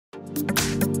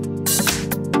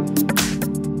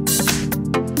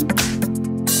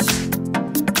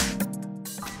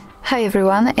Hi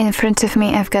everyone, in front of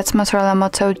me I've got Motorola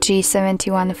Moto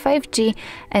G71 5G,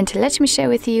 and let me share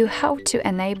with you how to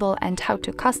enable and how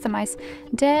to customize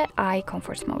the eye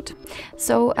comfort mode.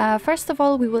 So first of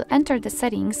all, we will enter the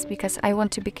settings because I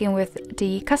want to begin with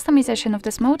the customization of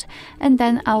this mode, and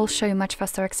then I'll show you much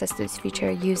faster access to this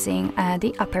feature using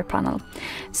the upper panel.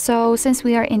 So since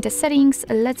we are in the settings,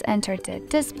 let's enter the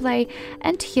display,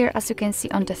 and here, as you can see,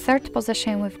 on the third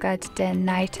position we've got the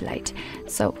Nightlight.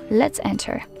 So let's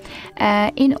enter.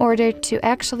 In order to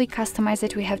actually customize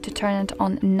it, we have to turn it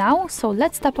on now, so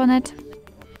let's tap on it.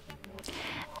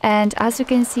 And as you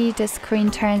can see, the screen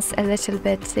turns a little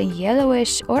bit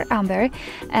yellowish or amber,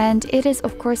 and it is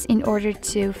of course in order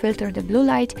to filter the blue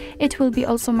light. It will be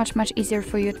also much easier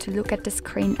for you to look at the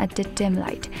screen at the dim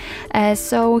light.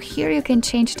 So here you can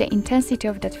change the intensity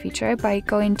of that feature by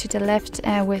going to the left.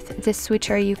 With this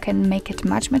switcher you can make it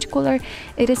much cooler.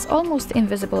 It is almost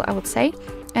invisible, I would say.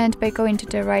 And by going to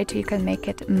the right you can make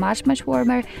it much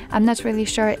warmer. I'm not really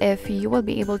sure if you will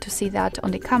be able to see that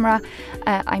on the camera,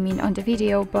 I mean on the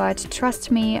video, but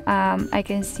trust me, I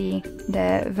can see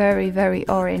the very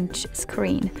orange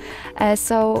screen.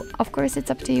 So of course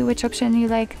it's up to you which option you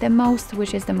like the most,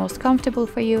 which is the most comfortable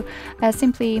for you.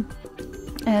 Simply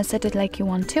set it like you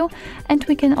want to, and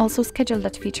we can also schedule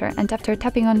that feature. And after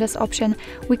tapping on this option,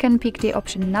 we can pick the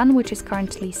option none, which is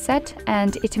currently set,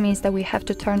 and it means that we have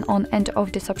to turn on and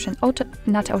off this option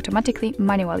not automatically,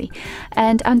 manually.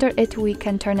 And under it we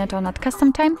can turn it on at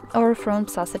custom time or from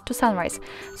sunset to sunrise.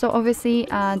 So obviously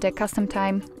the custom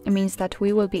time means that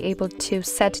we will be able to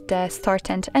set the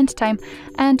start and end time,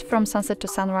 and from sunset to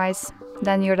sunrise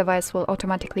then your device will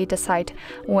automatically decide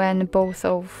when both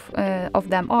of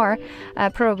them are,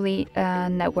 probably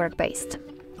network based.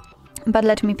 But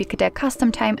let me pick the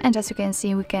custom time, and as you can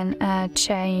see we can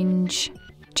change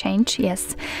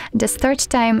the start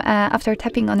time. After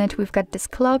tapping on it, we've got this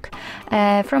clock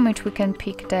from which we can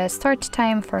pick the start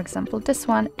time, for example this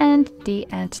one, and the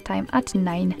end time at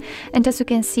 9. And as you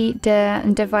can see, the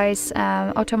device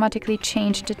automatically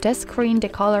changed the screen, the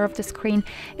color of the screen.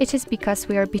 It is because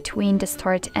we are between the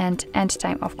start and end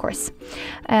time, of course.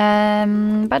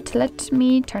 But let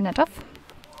me turn it off.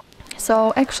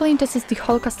 So actually this is the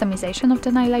whole customization of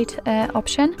the Nightlight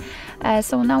option.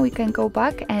 So now we can go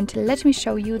back and let me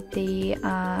show you the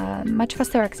much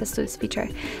faster access to this feature.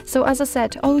 So as I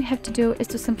said, all we have to do is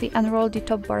to simply unroll the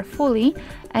top bar fully,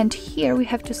 and here we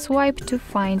have to swipe to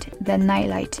find the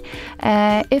Nightlight.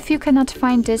 If you cannot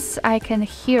find this icon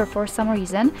here for some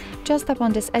reason, just tap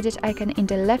on this edit icon in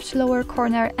the left lower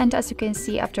corner, and as you can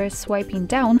see, after swiping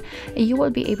down you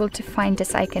will be able to find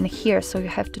this icon here. So you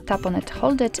have to tap on it,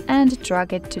 hold it, and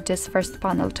drag it to this first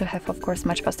panel to have, of course,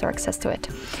 much faster access to it.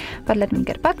 But let me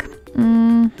get back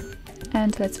and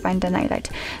let's find the Nightlight.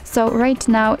 So right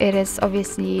now it is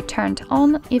obviously turned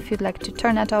on. If you'd like to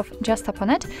turn it off, just tap on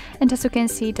it, and as you can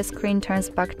see, the screen turns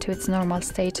back to its normal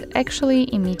state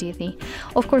actually immediately.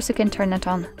 Of course you can turn it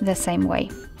on the same way.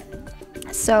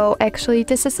 So actually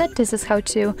this is it. This is how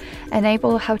to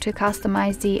enable, how to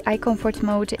customize the eye comfort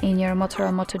mode in your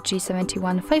Motorola Moto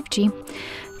G71 5G.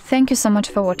 Thank you so much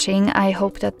for watching. I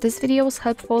hope that this video was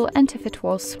helpful, and if it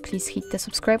was, please hit the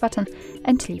subscribe button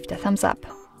and leave the thumbs up.